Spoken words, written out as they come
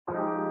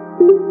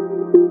Hello,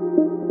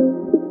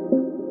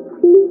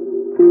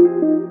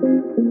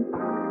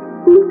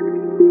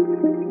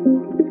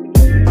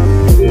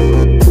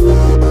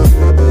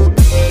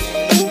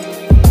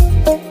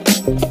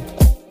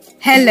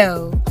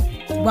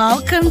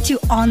 welcome to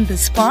On the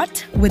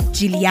Spot with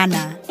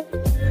Juliana.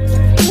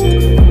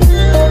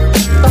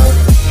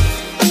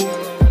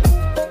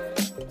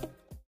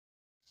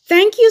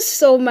 Thank you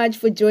so much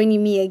for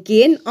joining me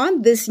again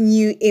on this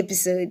new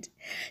episode.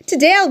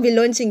 Today I'll be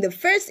launching the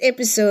first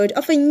episode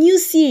of a new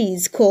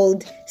series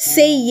called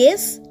Say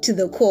Yes to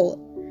the Call.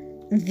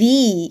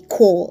 The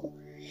Call.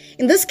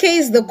 In this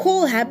case, the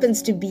call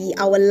happens to be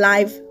our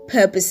life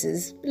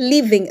purposes,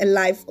 living a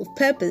life of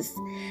purpose.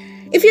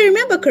 If you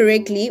remember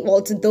correctly,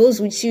 to those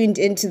who tuned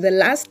into the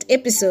last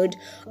episode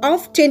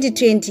of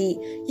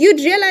 2020, you'd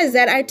realize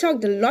that I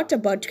talked a lot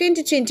about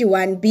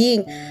 2021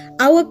 being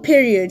our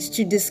period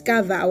to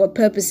discover our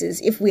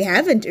purposes if we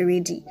haven't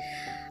already.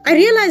 I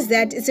realized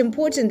that it's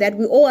important that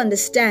we all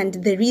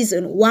understand the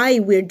reason why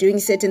we're doing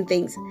certain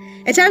things.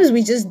 At times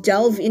we just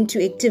delve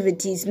into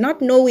activities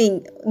not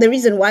knowing the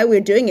reason why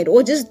we're doing it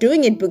or just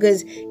doing it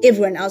because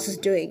everyone else is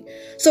doing.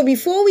 So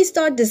before we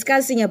start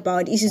discussing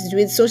about issues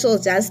with social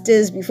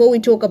justice, before we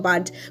talk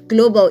about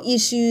global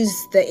issues,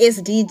 the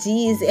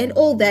SDGs and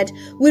all that,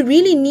 we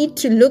really need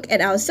to look at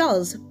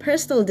ourselves,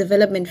 personal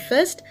development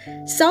first,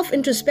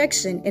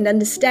 self-introspection, and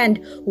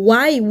understand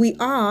why we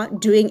are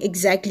doing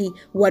exactly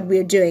what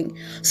we're doing.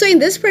 So in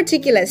this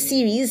particular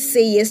series,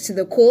 Say Yes to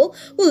the Call,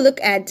 we'll look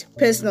at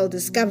personal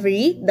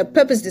discovery, the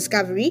purpose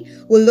discovery.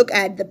 We'll look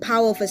at the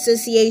power of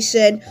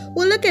association.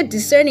 We'll look at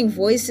discerning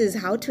voices,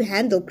 how to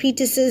handle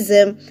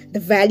criticism,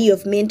 the value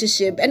of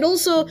mentorship, and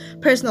also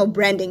personal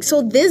branding.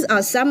 So these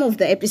are some of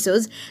the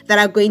episodes that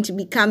are going to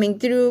be coming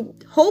through,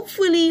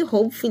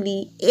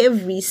 hopefully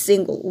every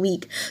single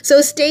week.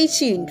 So stay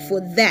tuned for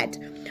that.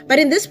 But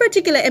in this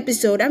particular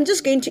episode, I'm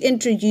just going to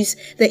introduce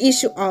the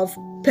issue of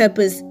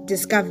purpose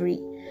discovery.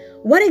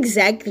 What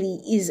exactly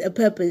is a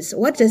purpose?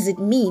 What does it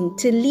mean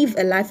to live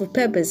a life of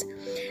purpose?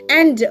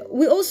 And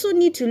we also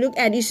need to look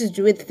at issues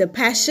with the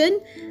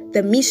passion,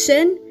 the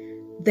mission,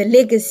 the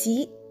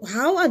legacy.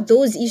 How are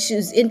those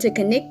issues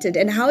interconnected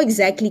and how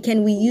exactly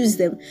can we use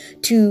them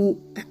to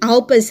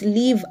help us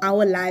live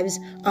our lives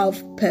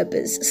of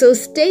purpose? So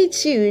stay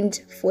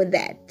tuned for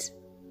that.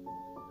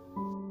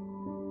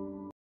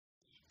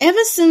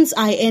 Ever since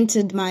I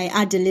entered my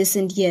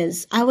adolescent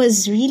years, I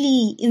was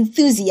really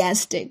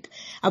enthusiastic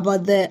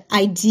about the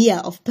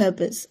idea of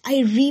purpose.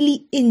 I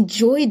really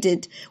enjoyed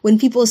it when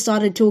people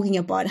started talking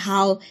about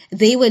how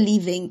they were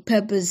living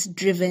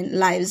purpose-driven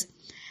lives.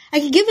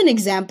 I can give an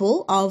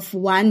example of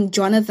one,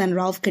 Jonathan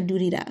Ralph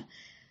Kadurira.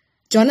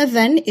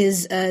 Jonathan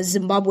is a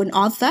Zimbabwean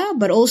author,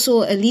 but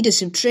also a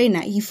leadership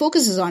trainer. He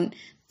focuses on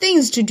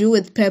things to do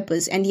with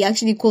purpose, and he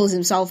actually calls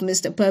himself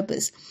Mr.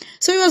 Purpose.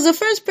 So he was the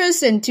first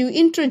person to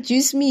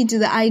introduce me to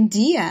the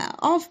idea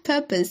of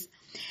purpose.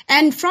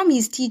 And from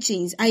his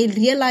teachings, I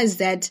realized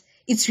that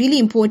it's really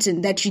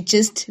important that you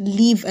just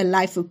live a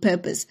life of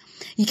purpose.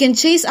 You can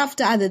chase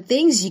after other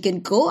things, you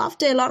can go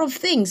after a lot of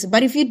things,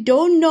 but if you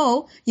don't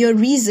know your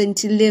reason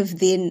to live,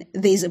 then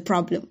there's a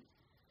problem.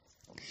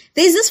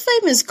 There's this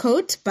famous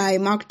quote by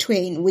Mark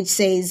Twain which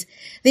says,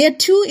 "There are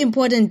two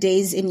important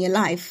days in your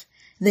life.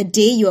 The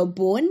day you are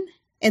born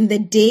and the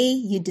day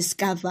you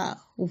discover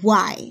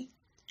why.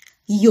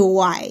 Your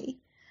why.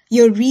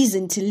 Your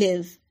reason to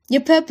live.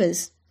 Your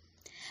purpose."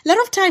 A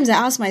lot of times I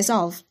ask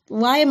myself,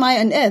 why am I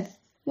on earth?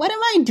 What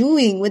am I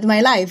doing with my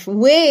life?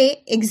 Where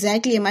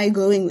exactly am I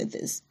going with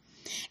this?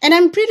 And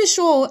I'm pretty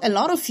sure a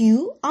lot of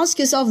you ask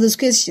yourself those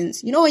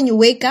questions. You know, when you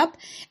wake up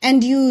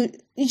and you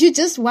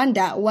just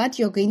wonder what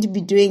you're going to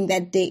be doing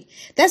that day.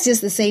 That's just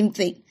the same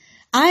thing.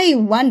 I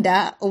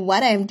wonder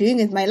what I'm doing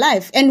with my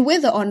life and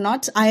whether or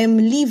not I am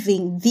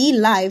living the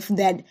life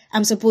that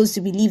I'm supposed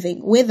to be living,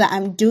 whether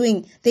I'm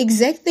doing the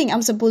exact thing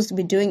I'm supposed to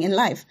be doing in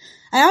life.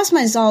 I ask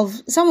myself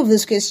some of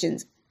those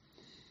questions.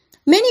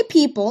 Many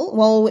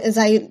people, as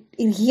I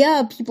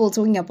hear people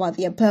talking about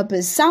their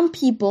purpose, some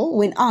people,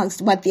 when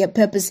asked what their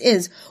purpose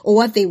is or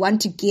what they want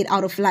to get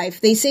out of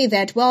life, they say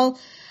that,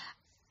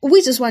 we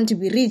just want to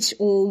be rich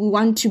or we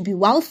want to be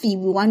wealthy.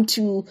 We want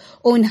to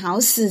own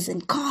houses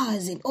and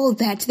cars and all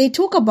that. They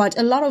talk about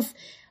a lot of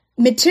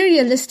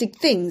materialistic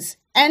things.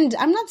 And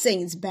I'm not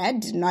saying it's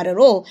bad, not at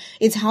all.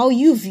 It's how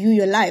you view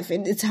your life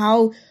and it's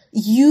how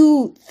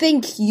you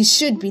think you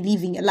should be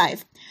living your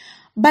life.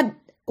 But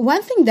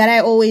one thing that I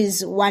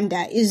always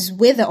wonder is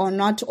whether or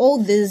not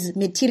all these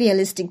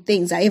materialistic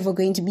things are ever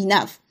going to be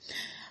enough.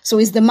 So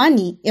is the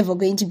money ever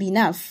going to be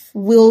enough?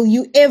 Will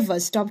you ever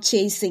stop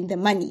chasing the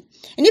money?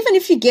 And even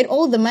if you get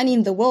all the money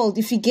in the world,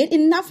 if you get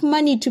enough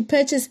money to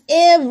purchase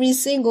every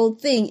single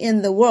thing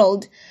in the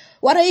world,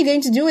 what are you going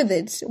to do with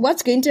it?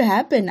 What's going to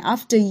happen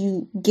after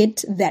you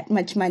get that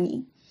much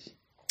money?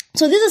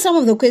 So these are some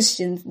of the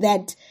questions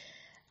that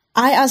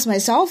I ask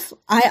myself,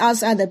 I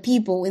ask other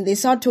people when they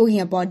start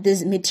talking about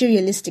this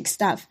materialistic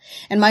stuff.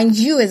 And mind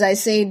you, as I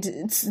said,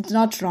 it's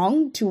not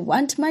wrong to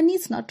want money.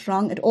 It's not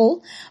wrong at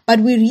all. But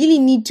we really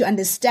need to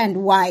understand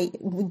why.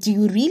 Do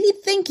you really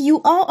think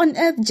you are on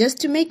earth just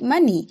to make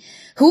money?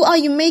 Who are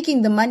you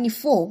making the money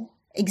for?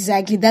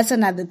 Exactly. That's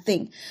another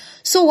thing.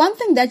 So one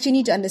thing that you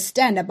need to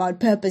understand about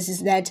purpose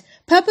is that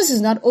purpose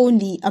is not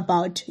only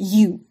about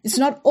you. It's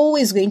not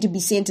always going to be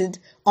centered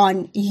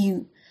on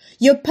you.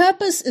 Your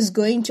purpose is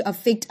going to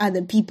affect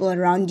other people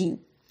around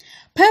you.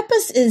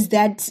 Purpose is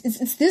that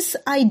it's this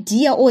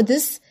idea or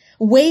this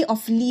way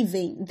of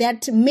living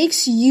that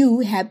makes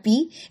you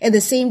happy at the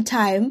same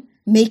time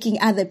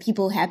making other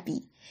people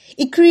happy.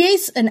 It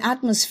creates an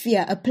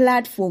atmosphere, a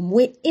platform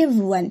where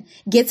everyone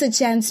gets a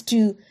chance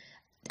to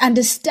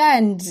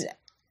understand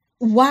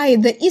why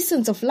the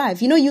essence of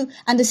life. You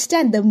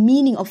understand the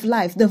meaning of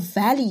life, the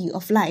value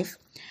of life.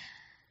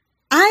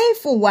 I,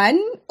 for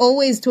one,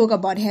 always talk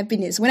about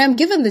happiness. When I'm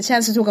given the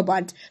chance to talk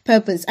about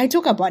purpose, I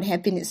talk about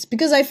happiness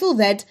because I feel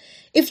that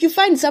if you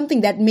find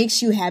something that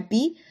makes you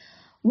happy,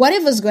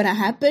 whatever's going to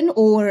happen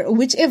or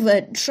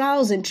whichever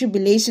trials and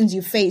tribulations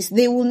you face,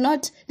 they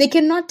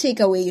cannot take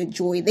away your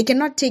joy. They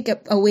cannot take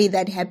away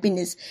that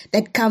happiness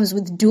that comes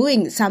with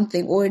doing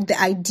something or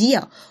the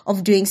idea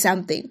of doing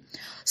something.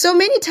 So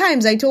many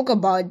times I talk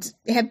about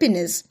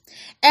happiness,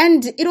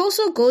 and it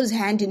also goes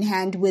hand in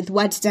hand with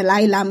what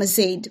Dalai Lama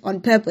said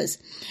on purpose.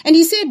 And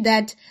he said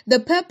that the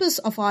purpose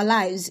of our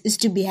lives is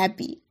to be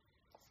happy.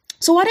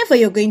 So whatever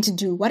you're going to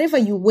do, whatever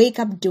you wake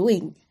up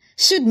doing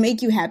should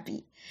make you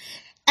happy.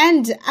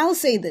 And I'll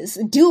say this,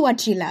 do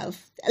what you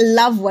love.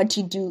 Love what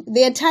you do.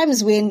 There are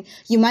times when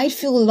you might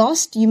feel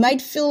lost. You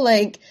might feel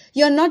like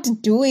you're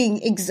not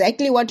doing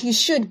exactly what you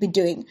should be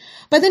doing.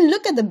 But then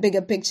look at the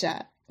bigger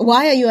picture.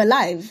 Why are you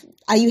alive?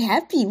 Are you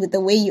happy with the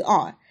way you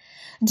are?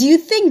 Do you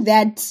think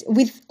that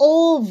with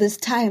all this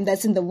time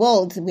that's in the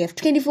world, we have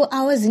 24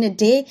 hours in a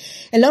day,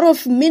 a lot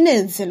of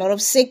minutes, a lot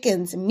of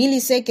seconds,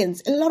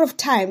 milliseconds, a lot of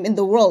time in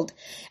the world,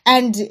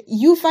 and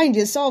you find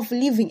yourself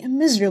living a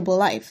miserable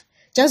life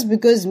just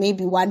because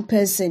maybe one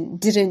person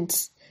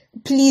didn't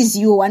please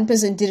you or one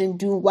person didn't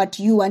do what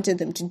you wanted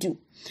them to do?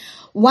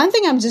 One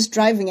thing I'm just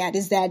driving at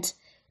is that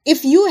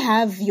if you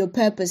have your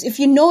purpose, if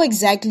you know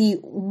exactly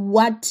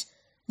what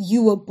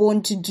you were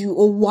born to do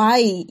or why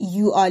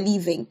you are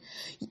living,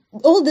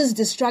 all these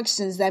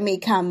distractions that may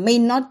come may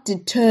not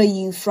deter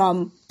you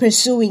from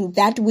pursuing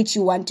that which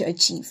you want to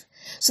achieve.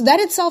 So that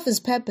itself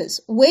is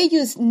purpose, where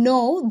you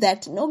know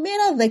that no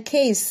matter the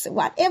case,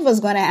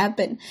 whatever's going to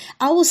happen,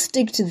 I will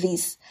stick to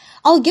this.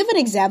 I'll give an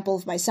example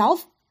of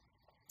myself.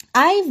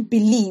 I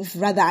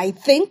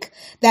think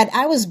that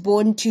I was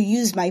born to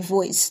use my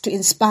voice to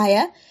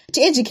inspire,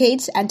 to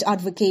educate, and to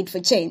advocate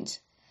for change.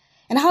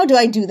 And how do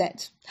I do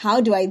that?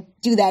 How do I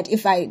do that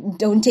if I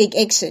don't take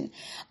action?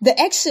 The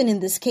action in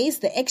this case,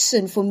 the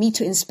action for me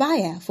to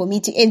inspire, for me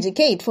to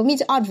educate, for me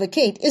to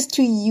advocate is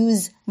to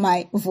use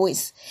my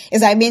voice.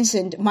 As I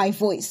mentioned, my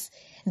voice.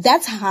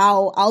 That's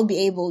how I'll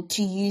be able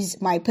to use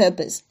my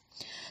purpose.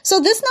 So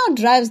this now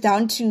drives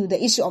down to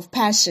the issue of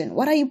passion.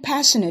 What are you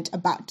passionate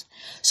about?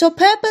 So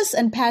purpose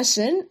and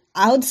passion,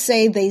 I would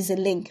say there is a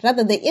link.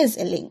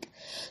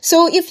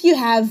 So if you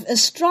have a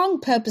strong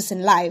purpose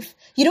in life,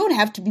 you don't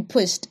have to be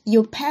pushed.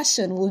 Your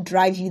passion will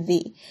drive you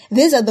there.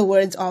 These are the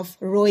words of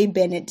Roy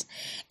Bennett.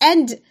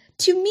 And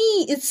to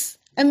me, it's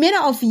a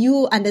matter of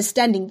you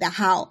understanding the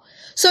how.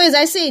 So as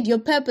I said, your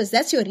purpose,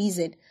 that's your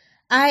reason.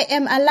 I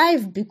am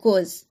alive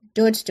because ...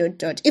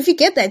 If you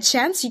get that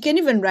chance, you can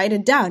even write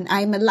it down.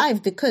 I am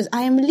alive because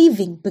I am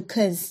living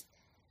because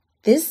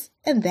this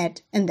and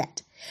that and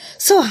that.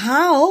 So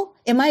how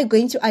am I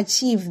going to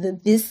achieve the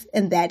this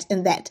and that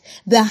and that?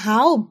 The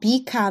how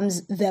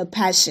becomes the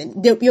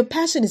passion. Your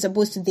passion is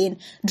supposed to then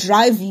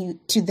drive you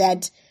to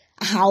that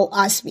how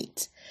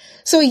aspect.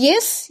 So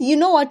yes, you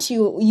know what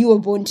you were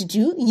born to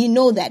do. You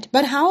know that.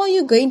 But how are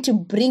you going to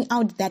bring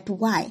out that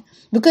why?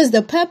 Because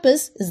the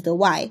purpose is the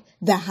why.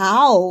 The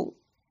how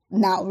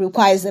now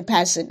requires the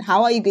passion.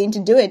 How are you going to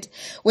do it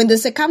when the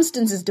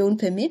circumstances don't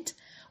permit?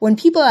 When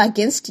people are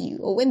against you,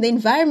 or when the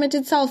environment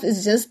itself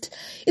is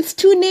it's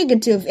too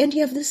negative and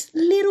you have this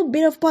little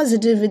bit of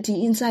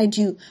positivity inside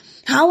you,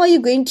 how are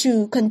you going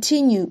to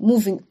continue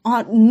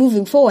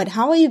moving forward?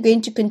 How are you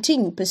going to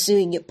continue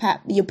pursuing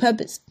your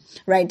purpose,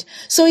 right?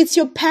 So it's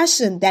your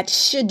passion that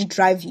should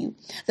drive you.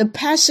 The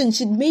passion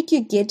should make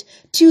you get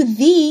to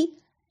the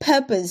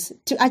purpose,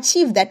 to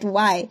achieve that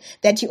why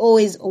that you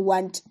always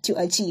want to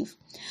achieve.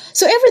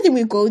 So everything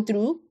we go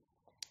through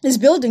is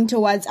building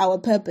towards our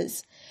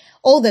purpose.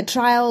 All the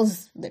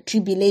trials, the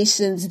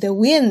tribulations, the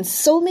wins,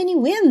 so many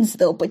wins,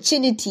 the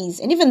opportunities,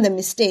 and even the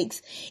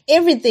mistakes,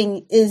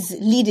 everything is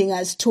leading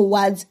us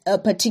towards a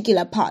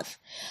particular path.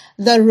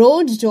 The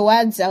road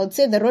towards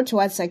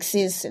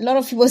success, a lot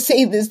of people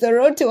say this, the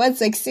road towards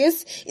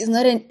success is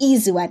not an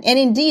easy one. And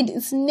indeed,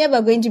 it's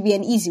never going to be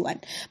an easy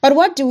one. But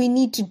what do we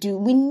need to do?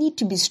 We need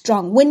to be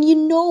strong. When you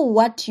know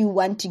what you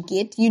want to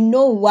get, you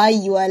know why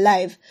you are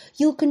alive,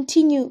 you'll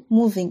continue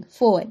moving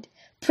forward.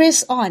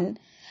 Press on.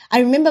 I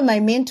remember my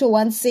mentor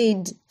once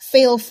said,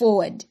 fail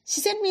forward.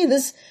 She sent me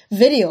this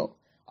video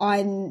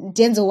on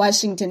Denzel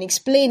Washington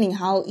explaining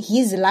how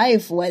his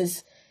life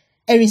was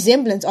a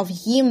resemblance of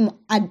him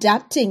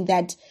adopting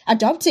that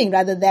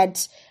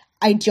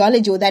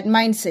ideology or that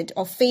mindset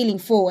of failing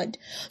forward.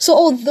 So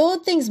although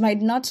things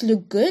might not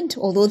look good,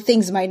 although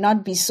things might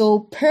not be so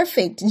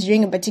perfect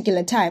during a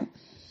particular time,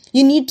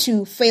 you need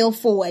to fail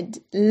forward,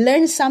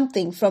 learn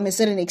something from a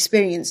certain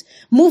experience,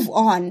 move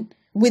on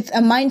with a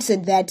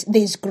mindset that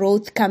there's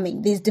growth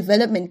coming, there's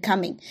development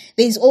coming,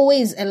 there's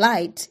always a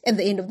light at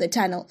the end of the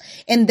tunnel.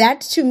 And that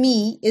to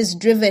me is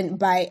driven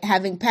by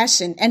having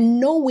passion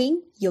and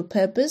knowing your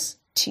purpose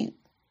too.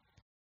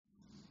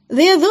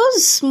 There are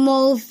those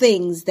small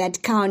things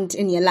that count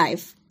in your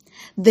life,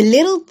 the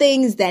little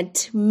things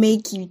that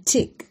make you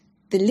tick,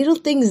 the little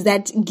things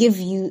that give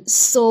you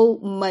so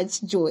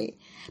much joy.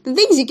 The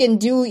things you can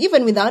do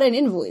even without an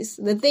invoice.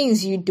 The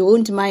things you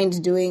don't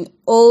mind doing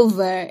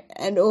over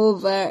and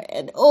over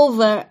and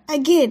over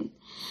again.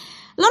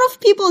 A lot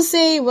of people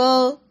say,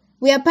 well,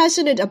 we are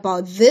passionate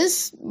about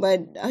this,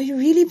 but are you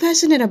really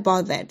passionate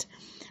about that?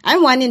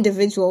 I'm one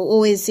individual who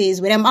always says,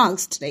 when I'm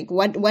asked, like,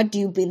 what do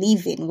you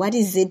believe in? What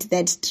is it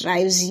that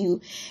drives you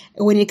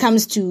when it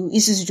comes to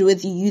issues to do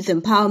with youth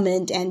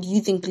empowerment and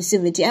youth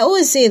inclusivity? I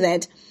always say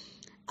that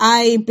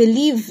I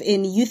believe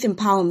in youth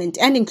empowerment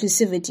and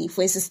inclusivity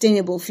for a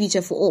sustainable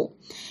future for all.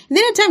 And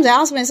then at times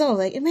I ask myself,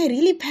 like, am I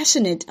really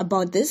passionate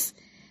about this?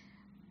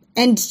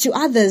 And to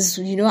others,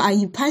 are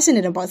you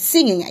passionate about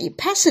singing? Are you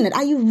passionate?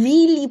 Are you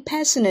really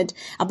passionate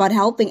about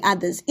helping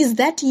others? Is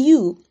that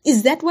you?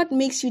 Is that what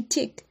makes you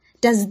tick?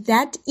 Does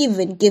that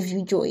even give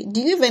you joy?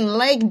 Do you even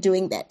like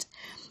doing that?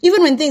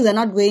 Even when things are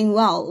not going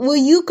well, will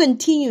you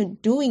continue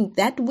doing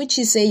that which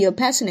you say you're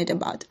passionate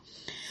about?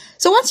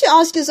 So once you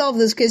ask yourself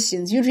those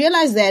questions, you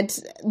realize that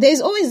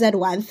there's always that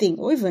one thing,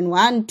 or even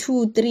 1,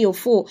 2, 3, or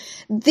 4.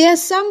 There are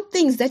some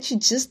things that you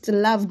just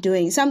love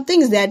doing, some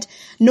things that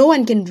no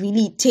one can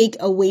really take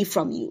away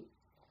from you.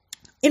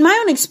 In my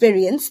own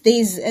experience,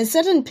 there's a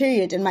certain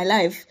period in my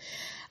life,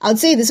 I would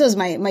say this was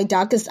my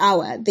darkest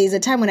hour. There's a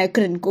time when I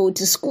couldn't go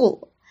to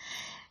school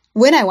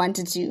when I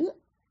wanted to.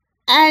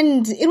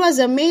 And it was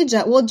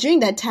during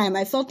that time,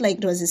 I felt like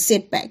it was a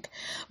setback.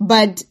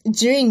 But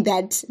during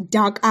that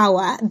dark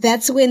hour,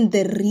 that's when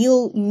the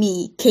real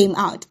me came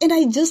out. And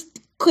I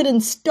just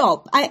couldn't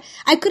stop.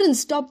 I couldn't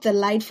stop the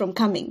light from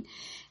coming.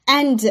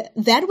 And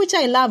that which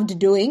I loved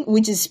doing,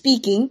 which is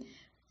speaking,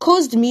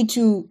 caused me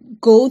to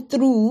go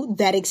through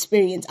that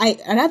experience.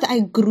 I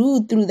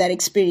grew through that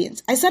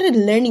experience. I started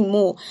learning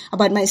more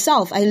about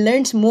myself. I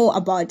learned more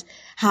about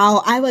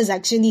how I was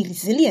actually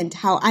resilient,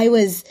 how I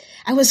was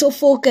so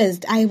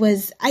focused. I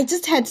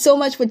just had so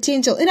much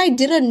potential, and I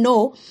didn't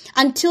know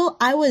until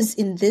I was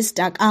in this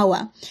dark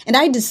hour. And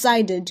I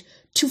decided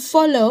to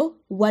follow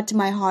what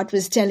my heart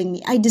was telling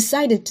me. I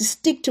decided to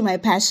stick to my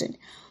passion.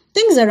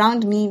 Things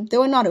around me, they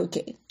were not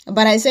okay.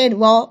 But I said,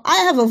 well, I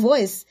have a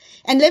voice,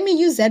 and let me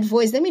use that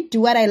voice. Let me do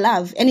what I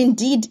love. And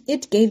indeed,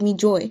 it gave me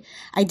joy.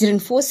 I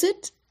didn't force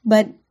it,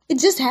 but it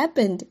just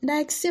happened, and I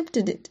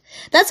accepted it.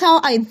 That's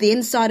how I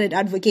then started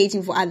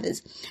advocating for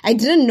others. I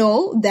didn't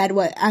know that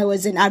I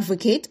was an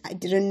advocate. I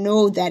didn't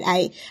know that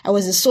I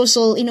was a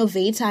social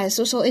innovator, a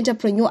social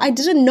entrepreneur. I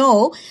didn't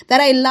know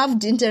that I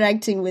loved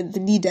interacting with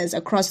leaders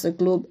across the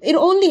globe. It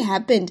only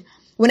happened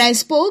when I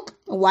spoke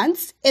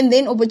once, and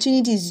then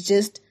opportunities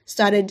just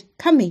started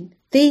coming.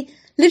 They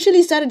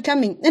literally started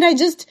coming, and I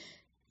just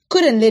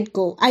couldn't let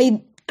go.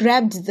 I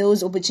grabbed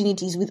those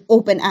opportunities with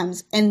open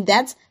arms, and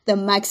that's the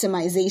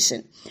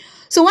maximization.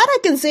 So what I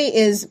can say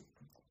is,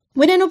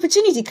 when an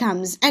opportunity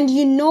comes and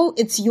you know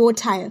it's your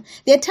time,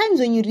 there are times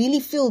when you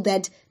really feel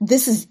that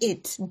this is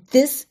it.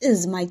 This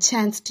is my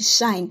chance to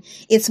shine.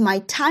 It's my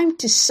time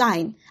to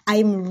shine. I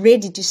am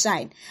ready to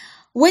shine.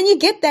 When you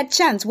get that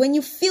chance, when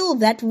you feel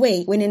that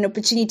way, when an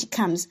opportunity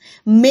comes,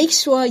 make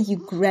sure you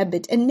grab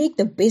it and make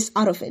the best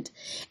out of it.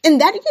 And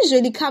that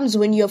usually comes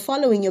when you're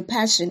following your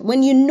passion,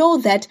 when you know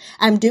that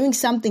I'm doing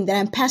something that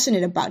I'm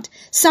passionate about,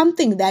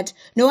 something that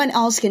no one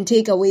else can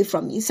take away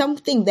from me,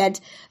 something that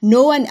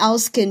no one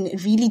else can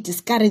really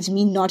discourage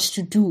me not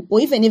to do.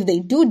 Or even if they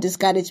do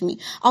discourage me,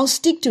 I'll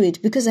stick to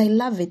it because I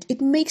love it. It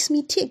makes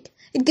me tick.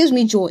 It gives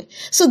me joy.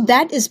 So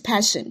that is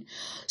passion.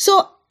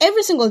 So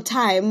every single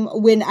time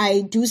when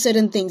I do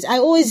certain things, I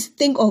always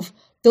think of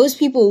those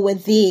people who were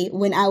there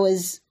when I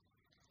was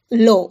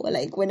low,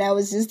 like when I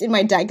was just in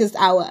my darkest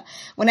hour.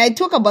 When I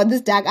talk about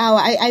this dark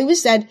hour, I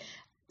wish that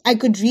I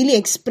could really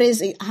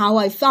express how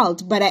I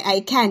felt, but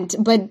I can't.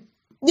 But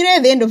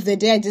at the end of the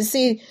day, I just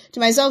say to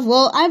myself,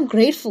 well, I'm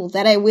grateful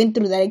that I went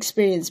through that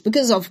experience.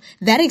 Because of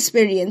that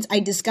experience,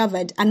 I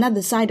discovered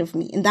another side of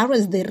me. And that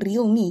was the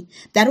real me.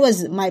 That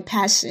was my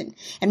passion.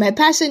 And my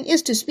passion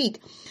is to speak.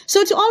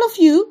 So to all of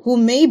you who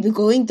may be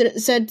going through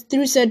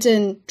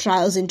certain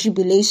trials and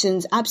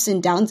tribulations, ups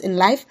and downs in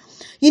life,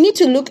 you need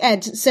to look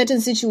at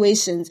certain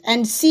situations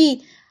and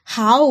see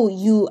how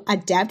you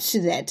adapt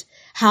to that,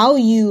 how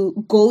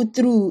you go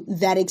through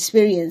that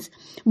experience.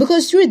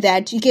 Because through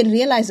that, you can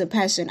realize a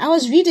passion. I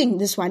was reading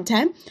this one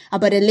time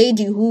about a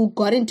lady who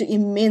got into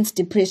immense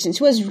depression.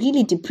 She was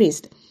really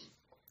depressed.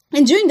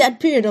 And during that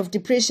period of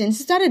depression,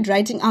 she started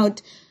writing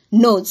out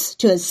notes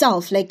to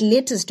herself, like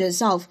letters to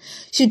herself.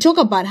 She talked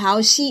about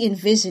how she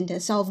envisioned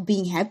herself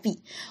being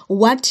happy,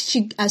 what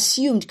she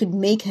assumed could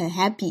make her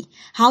happy,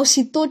 how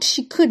she thought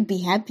she could be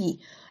happy,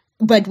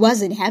 but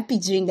wasn't happy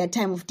during that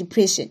time of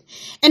depression.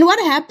 And what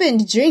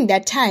happened during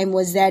that time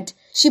was that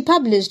she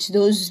published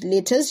those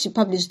letters, she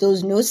published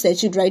those notes that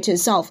she'd write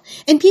herself.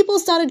 And people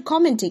started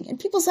commenting and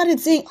people started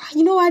saying,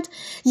 you know what?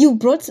 You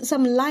brought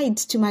some light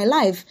to my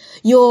life.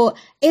 Your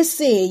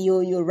essay,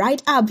 your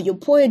write-up, your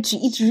poetry,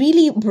 it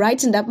really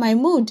brightened up my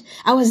mood.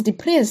 I was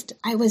depressed.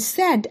 I was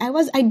sad.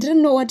 I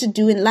didn't know what to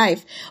do in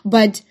life.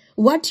 But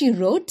what you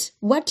wrote,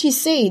 what you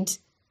said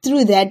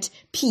through that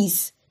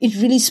piece, it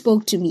really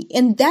spoke to me.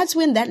 And that's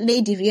when that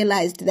lady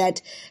realized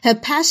that her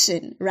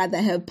passion for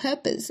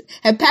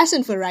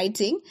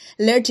writing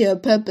led to her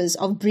purpose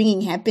of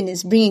bringing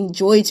happiness, bringing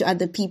joy to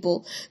other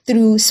people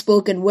through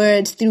spoken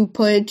word, through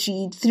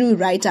poetry, through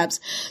write-ups.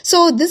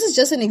 So this is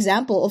just an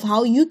example of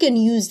how you can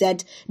use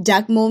that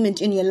dark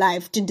moment in your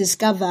life to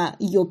discover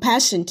your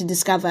passion, to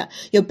discover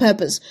your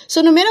purpose.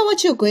 So no matter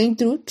what you're going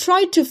through,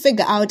 try to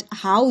figure out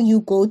how you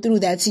go through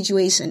that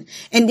situation.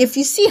 And if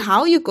you see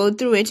how you go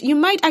through it, you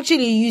might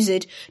actually use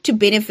it to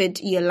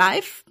benefit your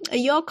life,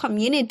 your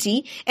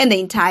community, and the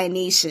entire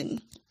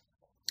nation.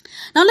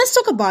 Now let's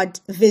talk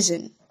about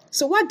vision.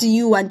 So what do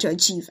you want to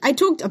achieve? I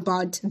talked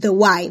about the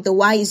why. The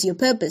why is your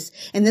purpose.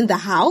 And then the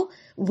how,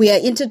 we are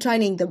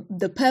intertwining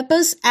the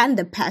purpose and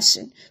the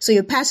passion. So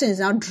your passion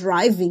is now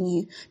driving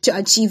you to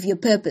achieve your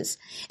purpose.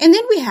 And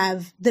then we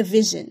have the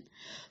vision.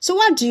 So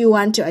what do you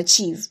want to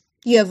achieve?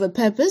 You have a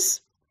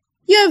purpose.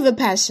 You have a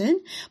passion,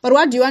 but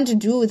what do you want to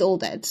do with all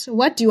that?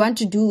 What do you want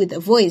to do with the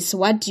voice?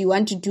 What do you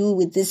want to do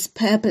with this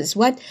purpose?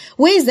 Where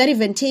is that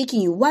even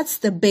taking you? What's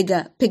the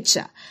bigger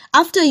picture?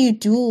 After you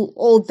do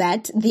all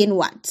that, then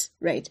what,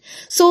 right?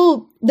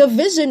 So the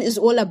vision is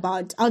all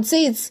about, I would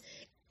say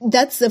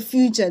that's the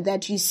future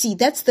that you see.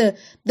 That's the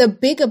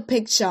bigger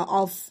picture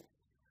of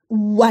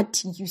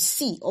what you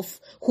see, of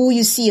who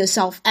you see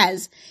yourself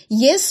as.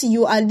 Yes,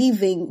 you are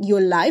living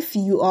your life.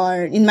 You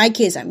are, in my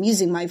case, I'm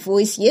using my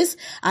voice. Yes,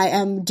 I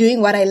am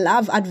doing what I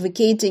love,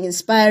 advocating,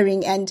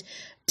 inspiring, and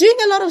doing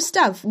a lot of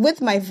stuff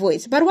with my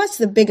voice. But what's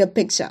the bigger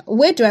picture?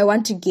 Where do I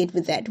want to get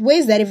with that? Where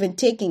is that even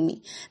taking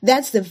me?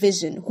 That's the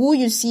vision, who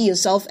you see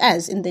yourself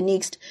as in the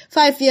next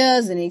 5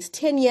 years, the next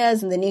 10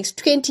 years, in the next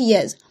 20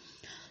 years.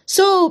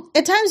 So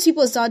at times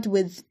people start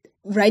with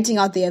writing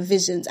out their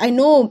visions. I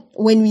know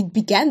when we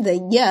began the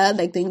year,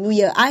 like the new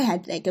year, I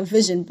had like a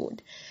vision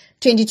board.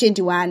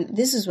 2021,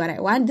 this is what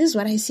I want. This is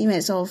what I see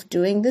myself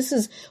doing. This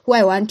is who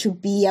I want to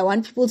be. I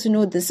want people to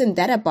know this and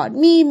that about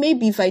me.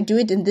 Maybe if I do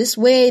it in this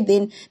way,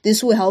 then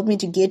this will help me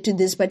to get to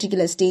this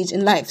particular stage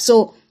in life.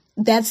 So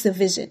that's the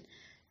vision.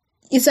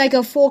 It's like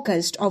a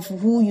forecast of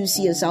who you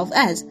see yourself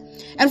as.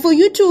 And for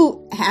you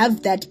to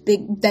have that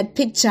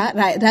picture,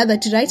 right, rather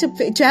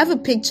to have a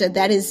picture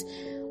that is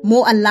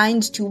more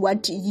aligned to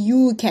what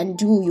you can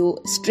do, your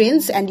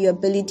strengths and your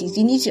abilities,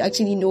 you need to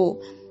actually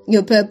know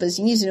your purpose.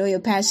 You need to know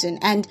your passion,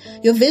 and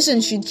your vision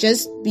should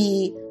just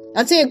be,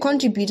 I'd say, a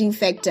contributing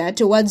factor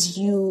towards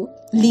you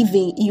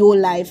living your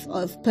life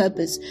of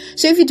purpose.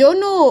 So if you don't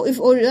know,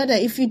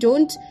 if you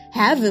don't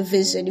have a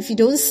vision, if you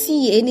don't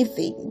see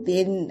anything,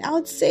 then I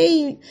would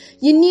say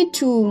you need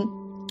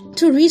to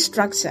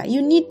restructure.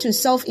 You need to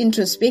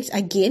self-introspect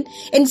again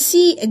and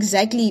see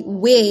exactly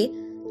where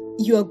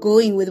you are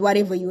going with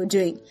whatever you are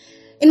doing.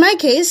 In my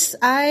case,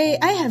 I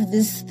have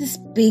this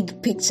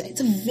big picture.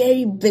 It's a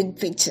very big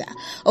picture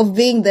of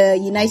being the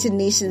United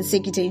Nations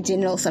Secretary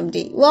General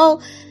someday.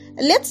 Well,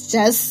 let's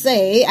just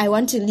say I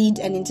want to lead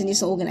an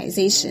international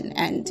organization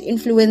and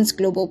influence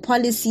global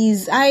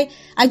policies. I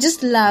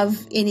just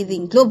love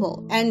anything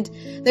global. And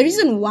the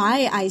reason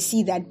why I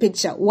see that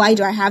picture, why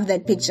do I have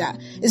that picture,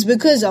 is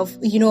because of,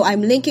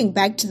 I'm linking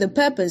back to the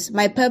purpose.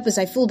 My purpose,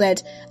 I feel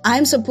that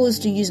I'm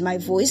supposed to use my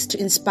voice to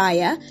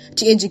inspire,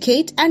 to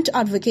educate, and to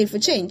advocate for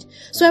change.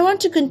 So I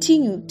want to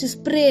continue to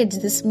spread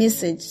this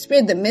message,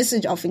 spread the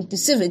message of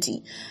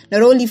inclusivity,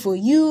 not only for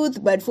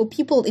youth, but for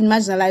people in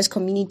marginalized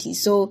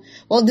communities. So,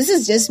 this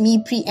is just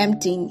me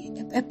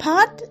preempting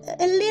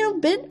a little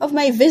bit of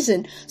my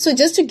vision. So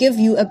just to give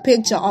you a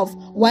picture of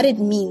what it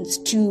means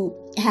to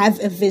have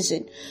a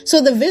vision.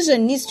 So the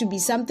vision needs to be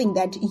something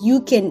that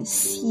you can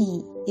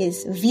see.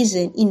 Yes,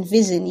 vision,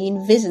 you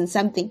envision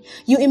something.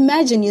 You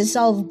imagine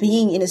yourself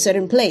being in a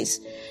certain place.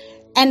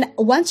 And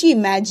once you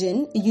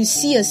imagine, you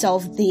see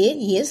yourself there,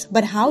 yes,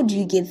 but how do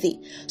you get there?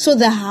 So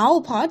the how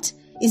part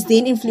is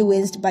then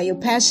influenced by your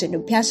passion.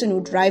 Your passion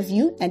will drive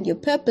you, and your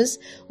purpose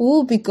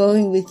will be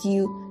going with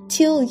you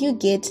till you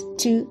get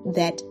to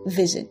that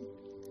vision.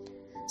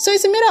 So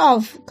it's a matter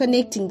of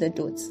connecting the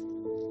dots.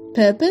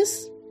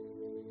 Purpose,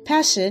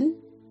 passion,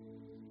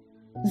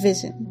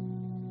 vision.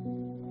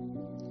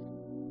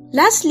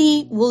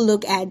 Lastly, we'll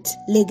look at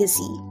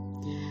legacy.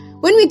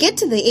 When we get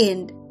to the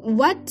end,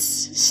 what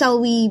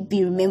shall we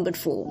be remembered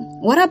for?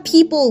 What are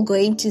people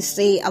going to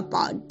say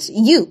about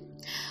you?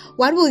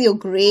 What will your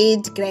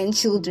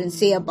great-grandchildren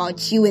say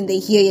about you when they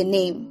hear your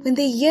name? When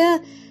they hear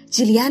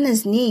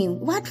Juliana's name,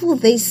 what will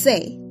they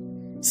say?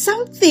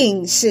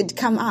 Something should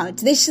come out.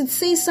 They should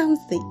say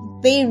something.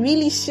 They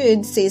really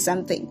should say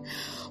something.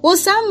 Well,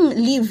 some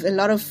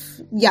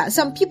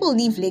people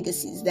leave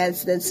legacies.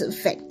 That's a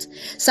fact.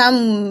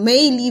 Some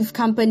may leave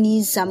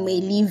companies. Some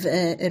may leave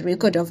a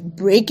record of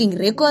breaking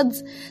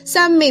records.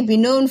 Some may be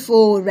known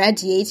for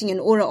radiating an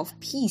aura of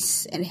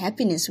peace and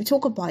happiness. We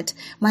talk about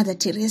Mother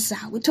Teresa.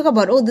 We talk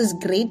about all these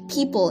great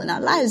people in our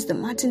lives, the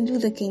Martin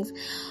Luther Kings.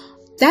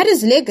 That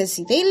is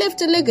legacy. They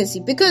left a legacy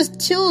because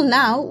till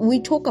now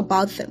we talk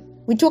about them.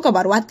 We talk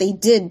about what they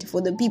did for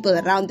the people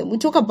around them. We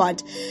talk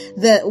about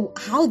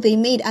how they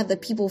made other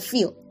people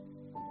feel.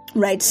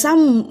 Right?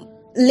 Some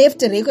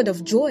left a record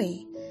of joy.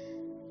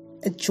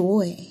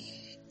 Joy.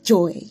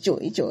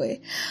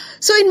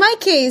 So in my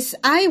case,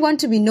 I want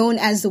to be known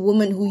as the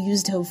woman who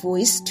used her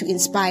voice to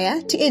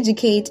inspire, to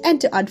educate, and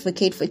to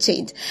advocate for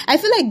change. I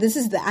feel like this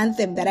is the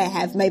anthem that I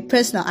have, my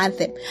personal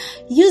anthem.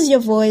 Use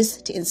your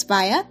voice to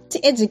inspire,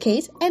 to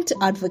educate, and to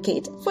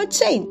advocate for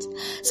change.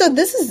 So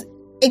this is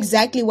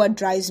exactly what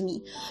drives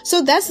me.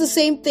 So that's the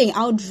same thing.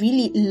 I would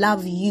really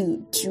love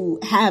you to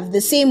have the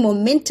same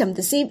momentum,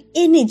 the same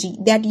energy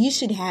that you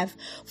should have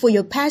for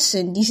your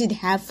passion, you should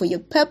have for your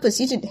purpose,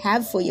 you should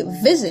have for your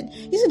vision,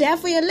 you should have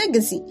for your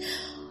legacy.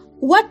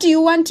 What do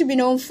you want to be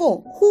known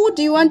for? Who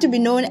do you want to be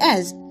known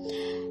as?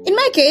 In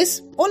my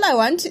case, all I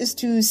want is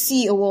to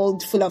see a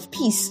world full of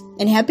peace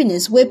and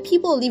happiness where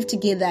people live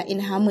together in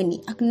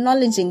harmony,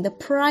 acknowledging the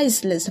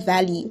priceless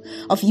value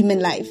of human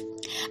life.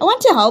 I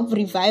want to help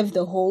revive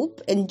the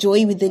hope and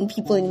joy within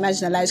people in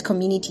marginalized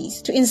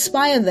communities, to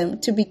inspire them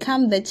to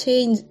become the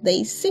change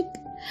they seek.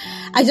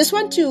 I just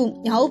want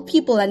to help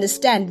people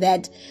understand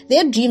that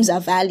their dreams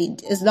are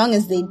valid as long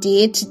as they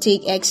dare to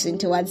take action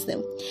towards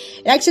them.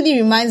 It actually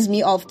reminds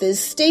me of this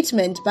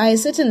statement by a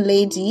certain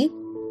lady.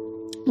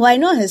 Well, I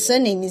know her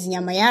surname is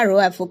Nyamayaro.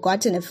 I've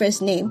forgotten her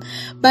first name.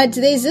 But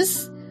there's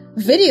this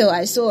video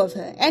I saw of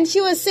her. And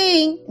she was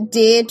saying,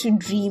 dare to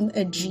dream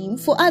a dream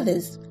for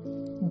others.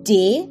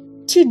 Dare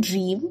to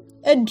dream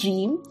a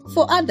dream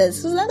for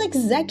others. So that's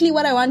exactly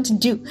what I want to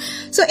do.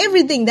 So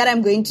everything that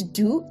I'm going to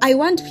do, I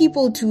want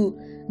people to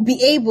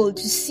be able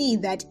to see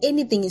that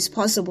anything is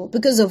possible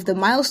because of the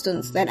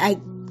milestones that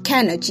I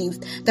can achieve,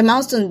 the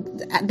milestone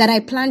that I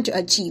plan to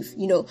achieve,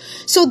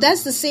 So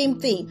that's the same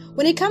thing.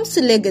 When it comes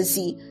to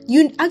legacy,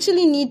 you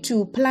actually need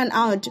to plan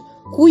out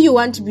who you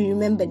want to be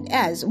remembered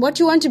as, what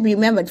you want to be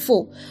remembered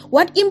for,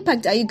 what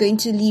impact are you going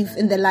to leave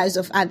in the lives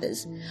of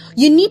others.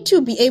 You need to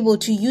be able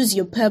to use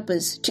your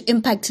purpose to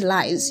impact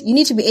lives. You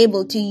need to be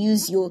able to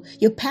use your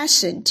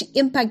passion to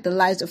impact the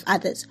lives of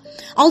others.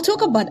 I'll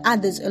talk about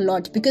others a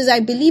lot because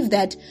I believe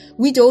that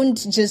we don't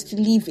just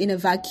live in a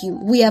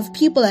vacuum. We have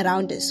people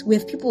around us. We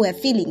have people who have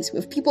feelings. We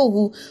have people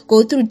who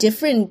go through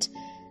different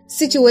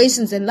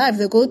situations in life.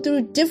 They go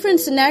through different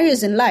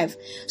scenarios in life.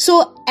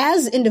 So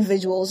as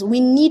individuals,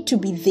 we need to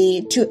be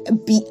there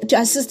to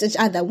assist each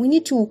other. We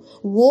need to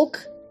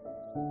walk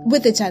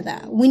with each other.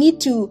 We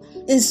need to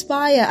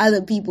inspire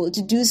other people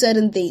to do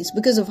certain things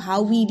because of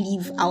how we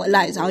live our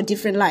lives, our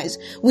different lives.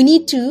 We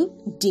need to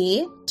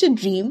dare to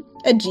dream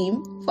a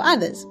dream for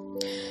others.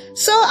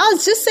 So I'll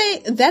just say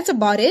that's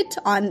about it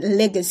on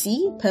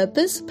legacy,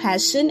 purpose,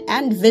 passion,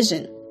 and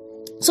vision.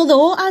 So the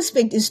whole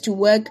aspect is to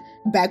work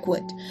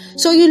backward.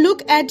 So you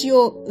look at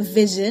your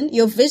vision.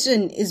 Your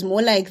vision is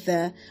more like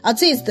I'd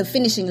say it's the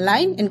finishing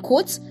line in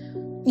quotes.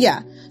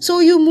 Yeah. So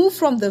you move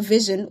from the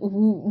vision,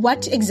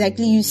 what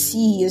exactly you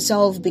see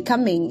yourself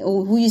becoming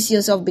or who you see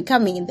yourself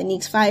becoming in the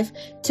next 5,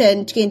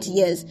 10, 20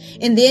 years.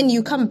 And then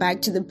you come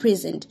back to the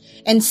present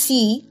and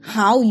see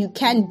how you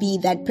can be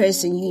that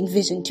person you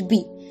envision to be.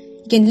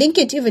 You can link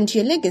it even to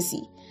your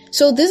legacy.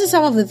 So this is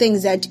some of the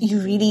things that you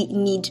really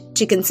need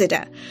to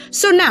consider.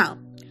 So now,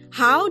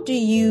 how do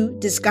you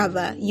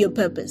discover your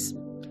purpose?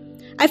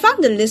 I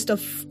found a list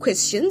of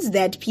questions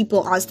that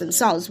people ask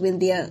themselves when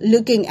they are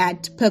looking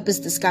at purpose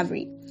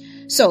discovery.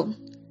 So,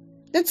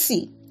 let's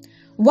see.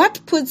 What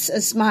puts a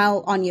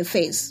smile on your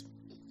face?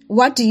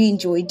 What do you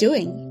enjoy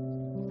doing?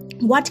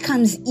 What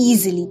comes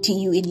easily to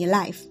you in your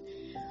life?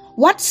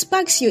 What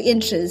sparks your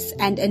interest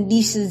and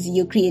unleashes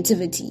your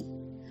creativity?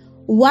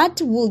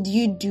 What would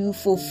you do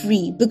for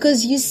free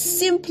because you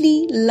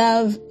simply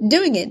love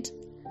doing it?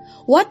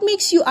 What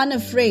makes you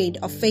unafraid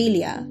of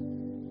failure?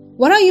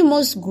 What are you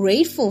most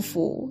grateful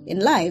for in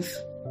life?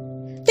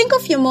 Think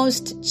of your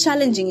most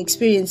challenging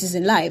experiences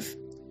in life.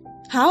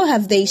 How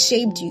have they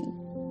shaped you?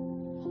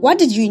 What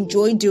did you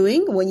enjoy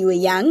doing when you were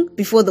young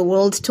before the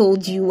world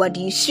told you what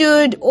you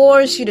should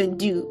or shouldn't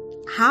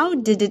do? How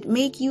did it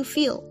make you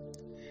feel?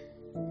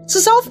 So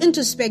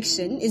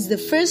self-introspection is the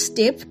first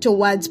step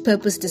towards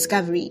purpose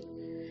discovery.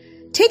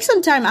 Take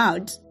some time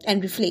out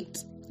and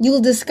reflect. You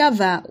will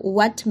discover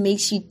what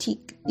makes you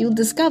tick. You'll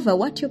discover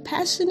what your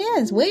passion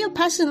is, where your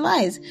passion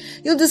lies.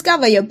 You'll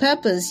discover your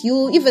purpose.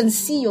 You'll even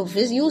see your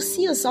vision. You'll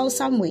see yourself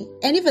somewhere,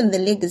 and even the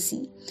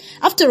legacy.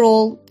 After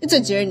all, it's a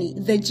journey.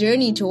 The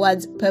journey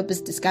towards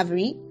purpose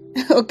discovery.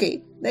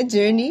 Okay, the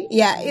journey.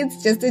 Yeah,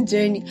 it's just a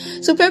journey.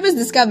 So purpose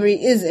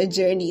discovery is a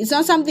journey. It's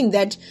not something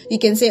that you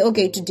can say,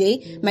 okay,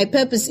 today my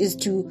purpose is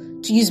to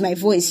use my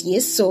voice.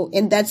 Yes. So,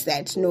 and that's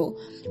that. No,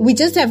 we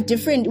just have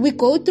we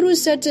go through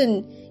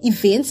certain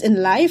events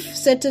in life,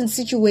 certain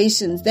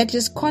situations that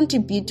just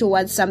contribute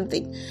towards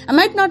something. I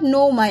might not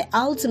know my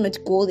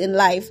ultimate goal in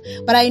life,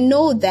 but I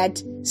know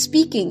that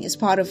speaking is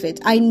part of it.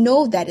 I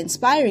know that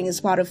inspiring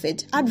is part of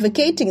it.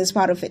 Advocating is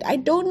part of it. I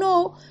don't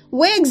know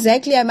where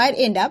exactly I might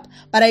end up,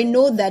 but I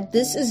know that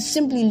this is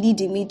simply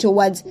leading me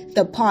towards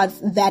the path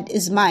that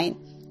is mine.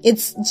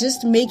 It's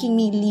just making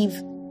me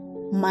live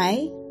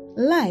my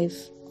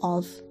life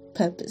of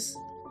purpose.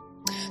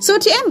 So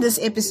to end this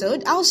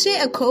episode, I'll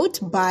share a quote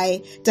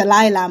by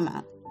Dalai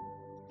Lama.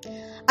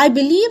 I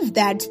believe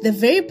that the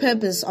very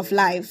purpose of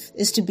life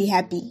is to be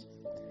happy.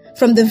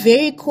 From the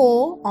very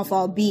core of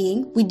our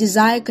being, we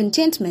desire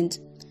contentment.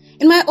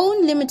 In my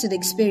own limited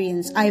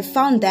experience, I have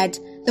found that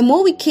the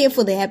more we care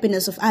for the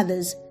happiness of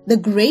others, the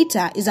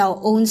greater is our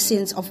own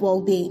sense of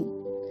well-being.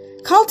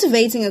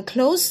 Cultivating a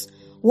close,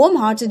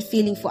 warm-hearted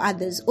feeling for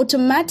others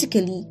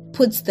automatically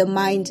puts the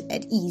mind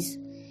at ease.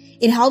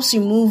 It helps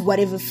remove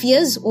whatever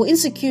fears or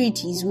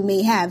insecurities we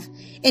may have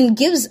and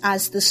gives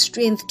us the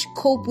strength to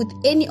cope with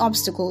any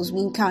obstacles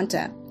we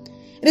encounter.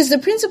 It is the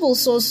principal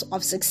source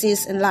of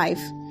success in life.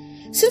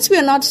 Since we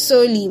are not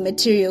solely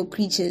material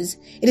creatures,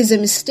 it is a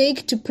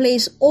mistake to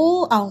place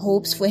all our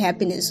hopes for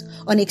happiness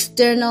on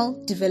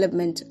external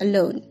development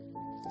alone.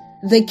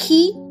 The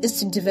key is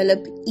to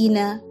develop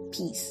inner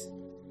peace.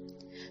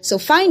 So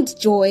find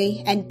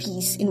joy and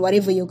peace in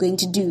whatever you're going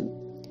to do.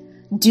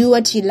 Do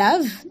what you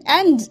love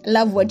and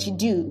love what you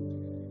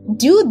do.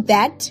 Do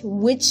that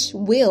which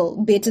will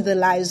better the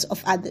lives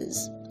of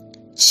others.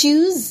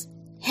 Choose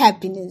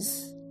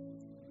happiness.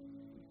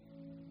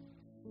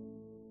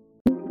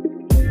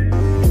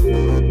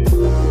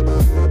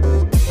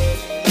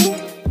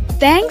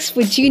 Thanks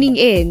for tuning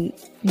in.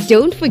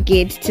 Don't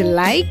forget to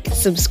like,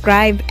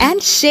 subscribe,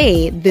 and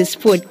share this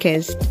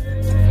podcast.